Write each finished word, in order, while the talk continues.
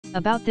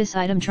About this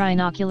item: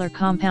 Trinocular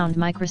compound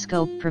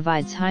microscope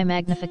provides high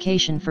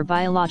magnification for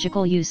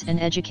biological use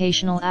and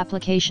educational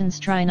applications.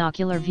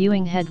 Trinocular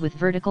viewing head with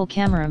vertical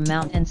camera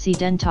mount and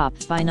C-den-top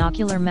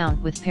binocular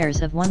mount with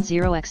pairs of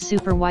 10x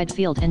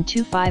Super-Widefield and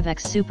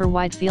 25x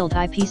Super-Widefield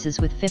eyepieces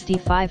with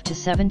 55 to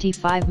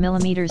 75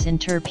 mm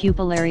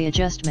interpupillary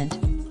adjustment,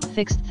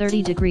 fixed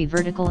 30-degree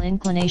vertical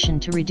inclination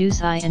to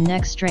reduce eye and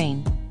neck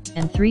strain,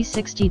 and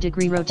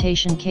 360-degree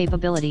rotation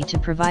capability to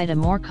provide a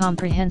more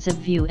comprehensive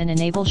view and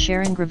enable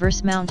sharing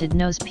reverse-mounted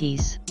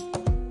nosepiece.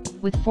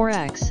 With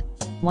 4X,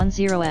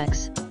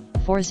 10X,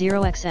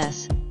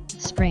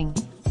 40XS, spring,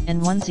 and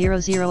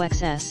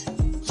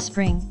 100XS,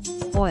 spring,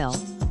 oil,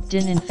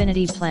 DIN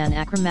infinity plan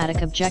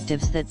achromatic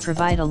objectives that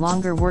provide a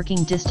longer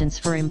working distance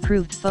for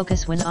improved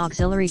focus when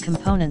auxiliary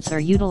components are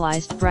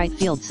utilized.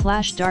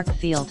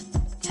 Brightfield/Darkfield,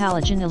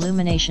 halogen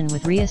illumination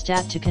with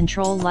rheostat to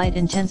control light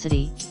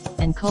intensity,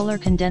 and Kohler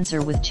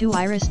condenser with 2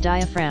 iris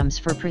diaphragms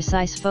for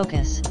precise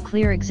focus,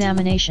 clear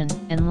examination,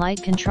 and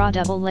light control.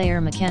 Double-layer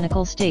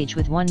mechanical stage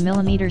with 1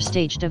 mm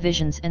stage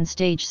divisions and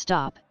stage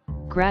stop,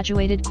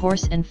 graduated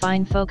coarse and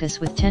fine focus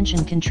with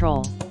tension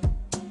control.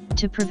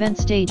 To prevent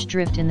stage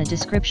drift. In the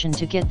description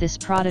to get this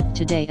product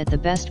today at the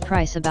best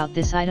price. About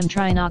this item: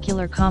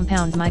 Trinocular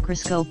compound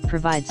microscope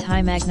provides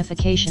high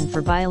magnification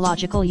for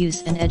biological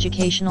use and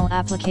educational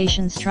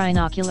applications.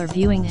 Trinocular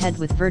viewing head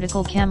with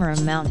vertical camera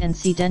mount and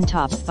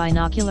C-den-top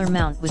binocular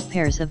mount with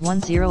pairs of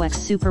 10x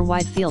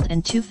Super-Widefield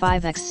and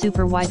 25x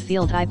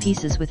Super-Widefield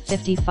eyepieces with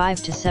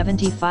 55 to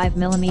 75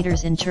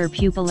 mm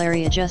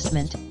interpupillary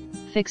adjustment,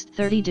 fixed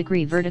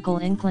 30-degree vertical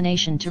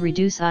inclination to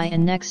reduce eye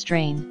and neck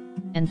strain,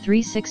 and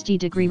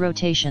 360-degree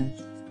rotation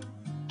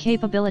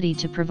capability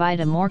to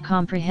provide a more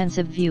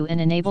comprehensive view and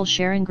enable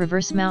sharing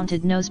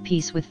reverse-mounted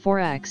nosepiece with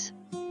 4X,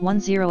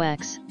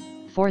 10X,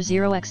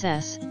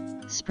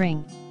 40XS,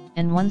 spring,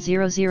 and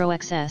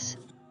 100XS,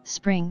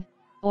 spring,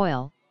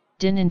 oil,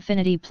 DIN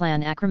infinity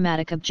plan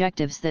achromatic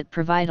objectives that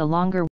provide a longer